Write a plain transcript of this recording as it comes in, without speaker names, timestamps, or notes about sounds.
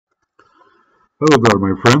Hello there,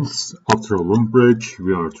 my friends. After a long break,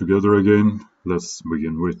 we are together again. Let's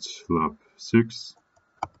begin with Lab 6.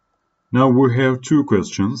 Now we have two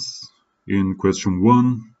questions. In question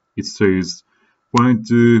 1, it says, find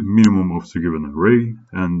the minimum of the given array,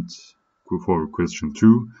 and for question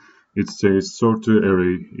 2, it says, sort the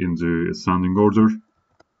array in the ascending order.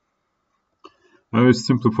 I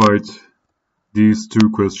simplified these two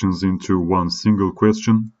questions into one single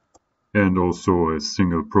question and also a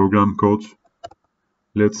single program code.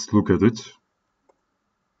 Let's look at it.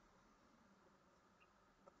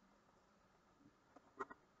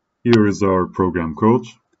 Here is our program code.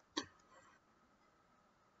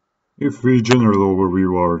 If we generally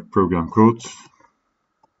overview our program code,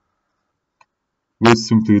 we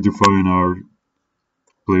simply define our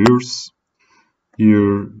players.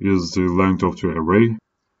 Here is the length of the array.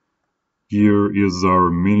 Here is our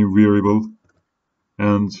mini variable.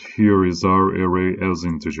 And here is our array as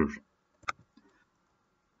integer.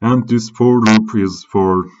 And this for loop is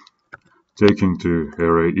for taking the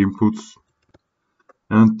array inputs.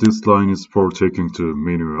 And this line is for taking the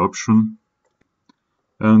menu option.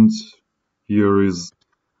 And here is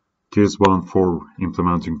case 1 for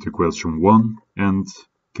implementing the question 1 and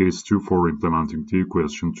case 2 for implementing the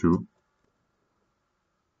question 2.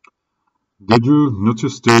 Did you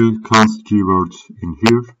notice the const keyword in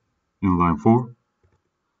here in line 4?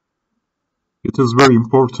 It is very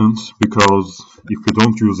important because if you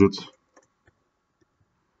don't use it,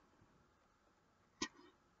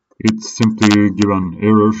 it simply gives an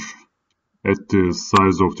error at the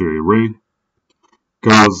size of the array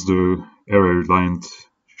because the array length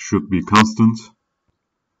should be constant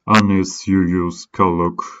unless you use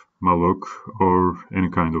calloc, malloc or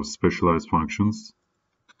any kind of specialized functions.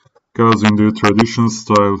 Because in the traditional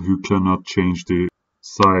style you cannot change the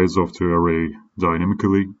size of the array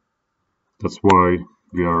dynamically. That's why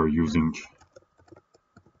we are using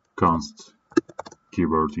const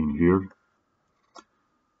keyword in here.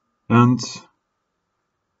 And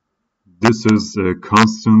this is a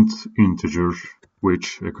constant integer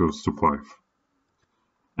which equals to 5.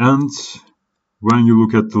 And when you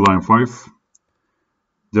look at the line 5,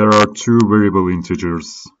 there are two variable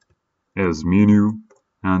integers as menu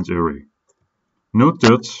and array. Note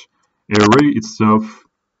that array itself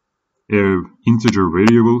an integer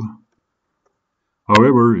variable.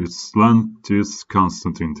 However, its length is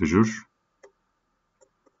constant integer.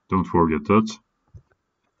 Don't forget that.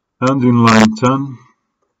 And in line 10,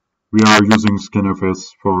 we are using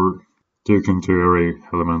scanfs for taking the array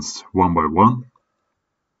elements one by one.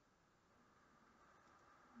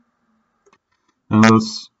 And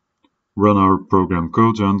let's run our program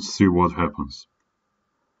code and see what happens.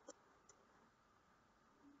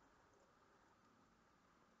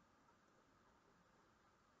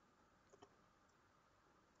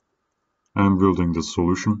 I'm building the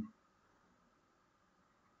solution.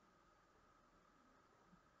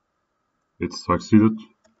 It succeeded.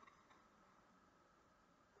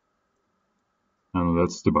 And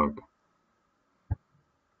let's debug.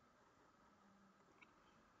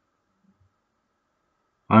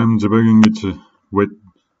 I'm debugging it with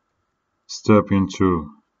step into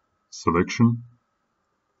selection.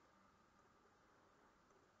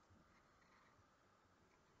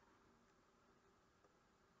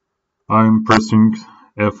 I'm pressing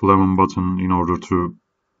F11 button in order to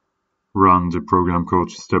run the program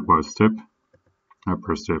code step by step. I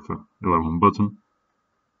press the F11 button.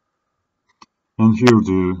 And here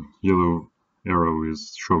the yellow arrow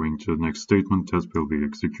is showing the next statement that will be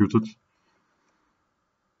executed.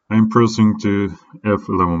 I'm pressing the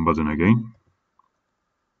F11 button again.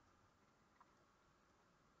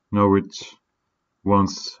 Now it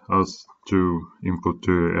wants us to input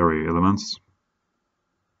the array elements.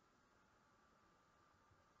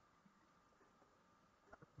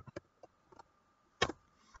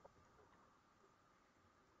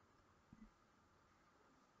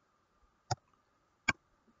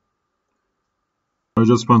 I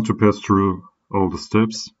just want to pass through all the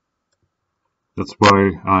steps. That's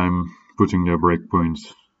why I'm putting a breakpoint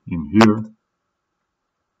in here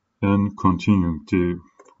and continuing the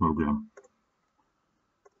program.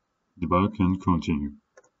 Debug and continue.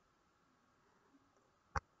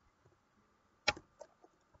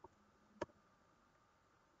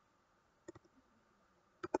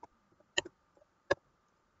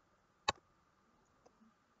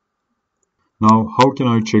 Now, how can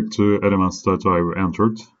I check the elements that I've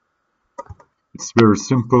entered? It's very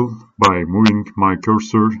simple by moving my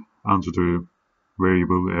cursor onto the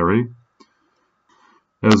variable array.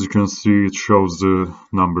 As you can see, it shows the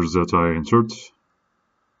numbers that I entered.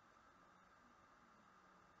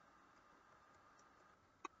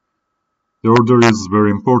 The order is very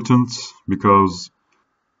important because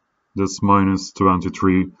this minus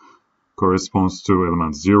 23 corresponds to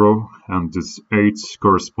element 0 and this 8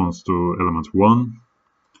 corresponds to element 1,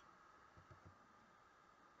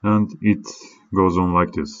 and it goes on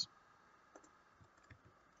like this.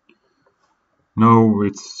 Now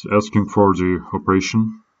it's asking for the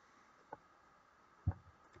operation.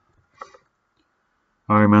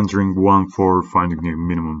 I'm entering 1 for finding the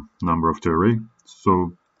minimum number of the array,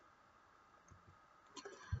 so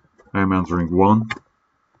I'm entering 1.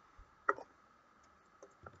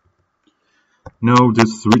 Now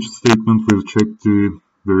this switch statement will check the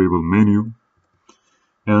variable menu,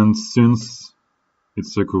 and since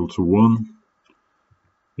it's equal to 1,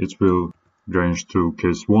 it will range to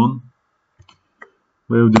case 1.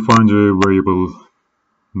 We'll define the variable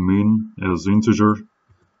min as integer.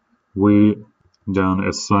 We then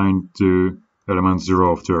assign the element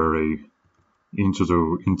 0 of the array into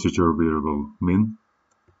the integer variable min.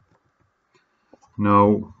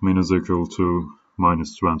 Now min is equal to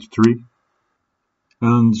minus 23,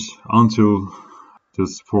 and until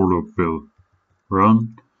this for loop will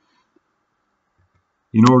run.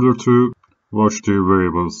 In order to watch the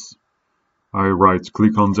variables, I right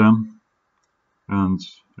click on them and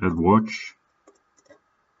add watch.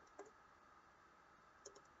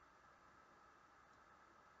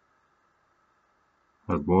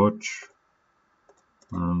 Add watch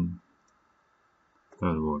and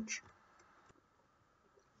add watch.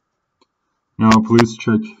 Now please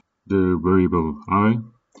check the variable I.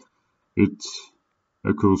 It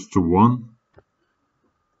equals to 1,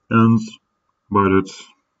 and by that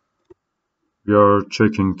we are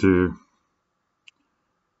checking the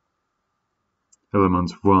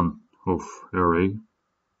element 1 of array,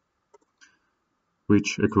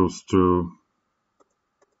 which equals to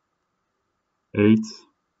 8.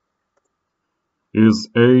 Is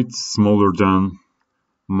 8 smaller than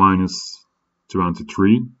minus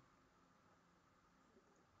 23?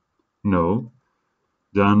 No.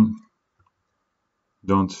 Then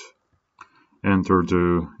don't enter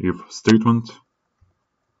the if statement.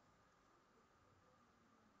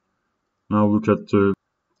 Now look at the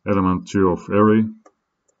element 2 of array,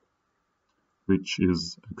 which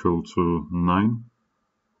is equal to 9.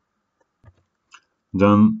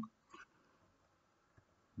 Then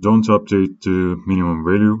don't update the minimum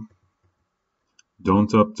value. Don't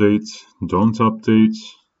update.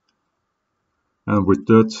 And with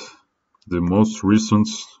that, the most recent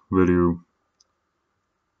value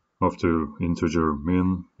of the integer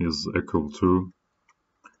min is equal to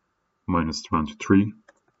minus 23,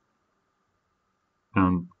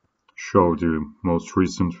 and show the most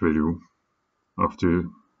recent value of the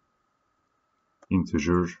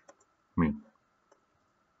integer min.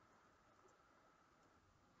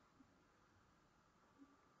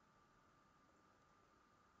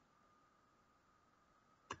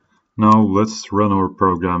 Now let's run our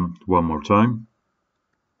program one more time.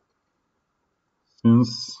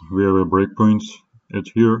 Since we have a breakpoint at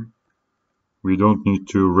here, we don't need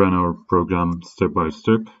to run our program step by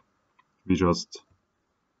step. We just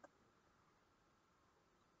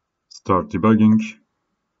start debugging.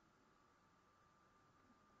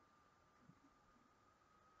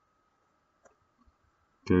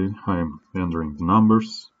 Okay, I'm entering the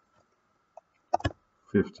numbers.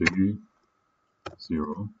 50,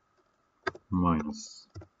 0, minus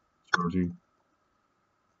 30,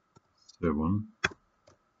 7,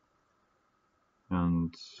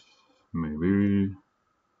 and maybe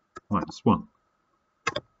minus 1.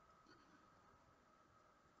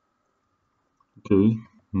 Okay,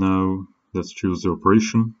 now let's choose the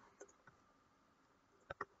operation.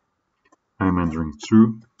 I'm entering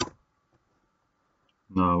true.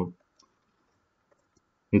 Now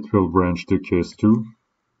it will branch to case 2.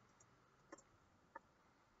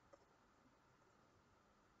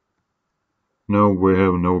 Now we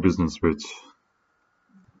have no business with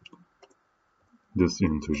this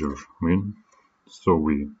integer min, so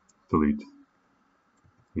we delete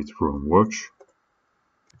it from watch.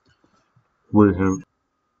 We have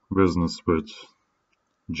business with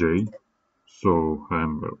j, so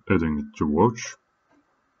I'm adding it to watch.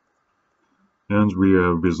 And we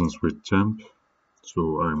have business with temp,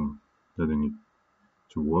 so I'm adding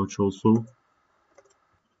it to watch also.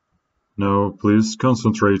 Now please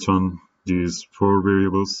concentrate on these 4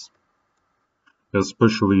 variables,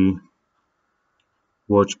 especially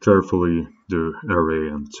watch carefully the array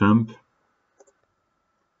and temp.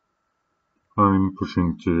 I'm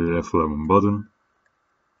pushing the F11 button.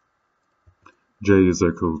 J is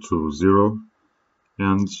equal to 0,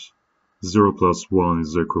 and 0 plus 1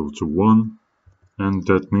 is equal to 1, and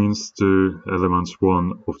that means the element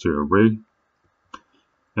 1 of the array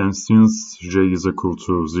And since j is equal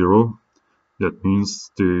to 0, that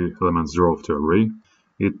means the element 0 of the array,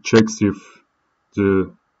 it checks if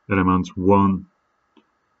the element 1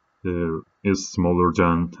 is smaller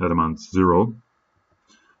than element 0.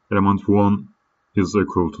 Element 1 is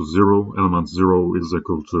equal to 0, element 0 is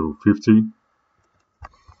equal to 50.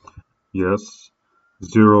 Yes,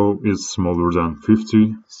 0 is smaller than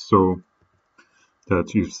 50, so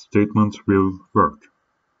that if statement will work.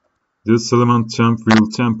 This element temp will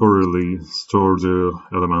temporarily store the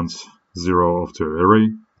element 0 of the array,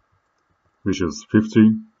 which is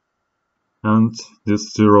 50, and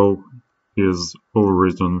this 0 is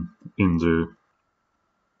overwritten in the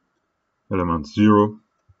element 0.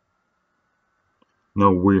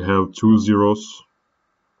 Now we have two zeros.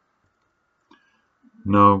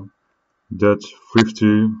 Now that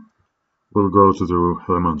 50 will go to the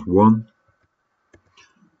element 1.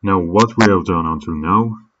 Now what we have done until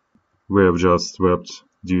now, we have just swapped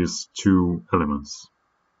these two elements.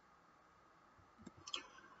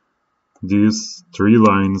 These three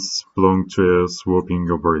lines belong to a swapping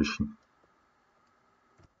operation.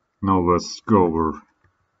 Now let's go over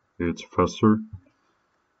it faster.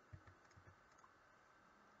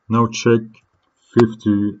 Now check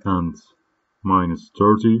 50 and minus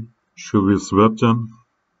 30. Should we swap them?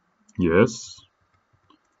 Yes.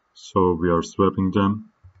 So we are swapping them.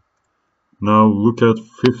 Now look at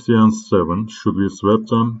 50 and 7. Should we swap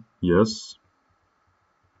them? Yes.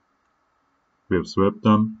 We have swapped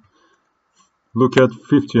them. Look at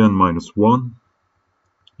 50 and minus 1.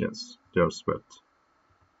 Yes, they are swapped.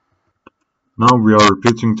 Now we are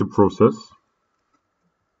repeating the process.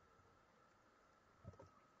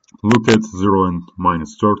 Look at 0 and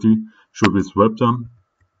minus 30. Should we swap them?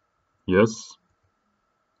 Yes,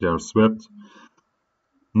 they are swapped.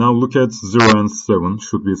 Now look at 0 and 7.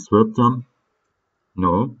 Should we swap them?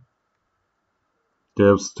 No. They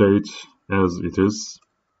have stayed as it is.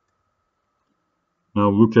 Now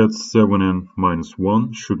look at 7 and minus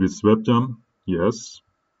 1. Should we swap them? Yes.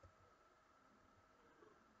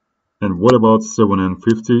 And what about 7 and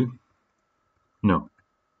 50? No.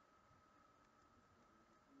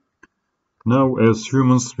 Now, as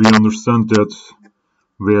humans, we understand that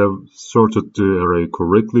we have sorted the array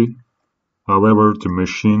correctly. However, the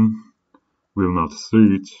machine will not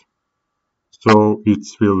see it, so it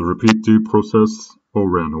will repeat the process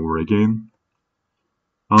over and over again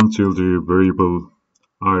until the variable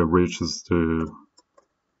I reaches the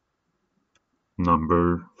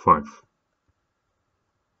number 5.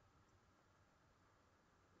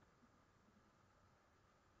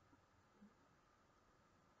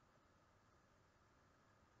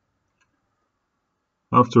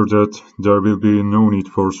 After that, there will be no need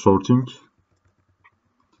for sorting,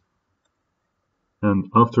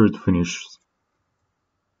 and after it finishes,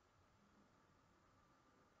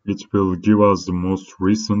 it will give us the most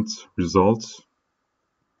recent result.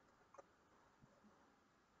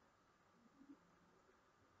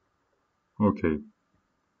 Okay,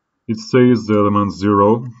 it says the element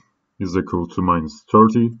 0 is equal to minus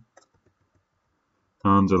 30,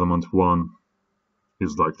 and element 1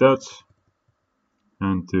 is like that,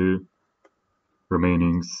 and the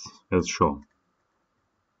remainings as shown.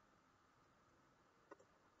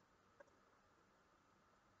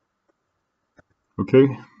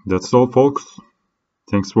 Okay, that's all folks.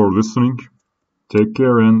 Thanks for listening. Take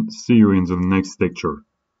care and see you in the next lecture.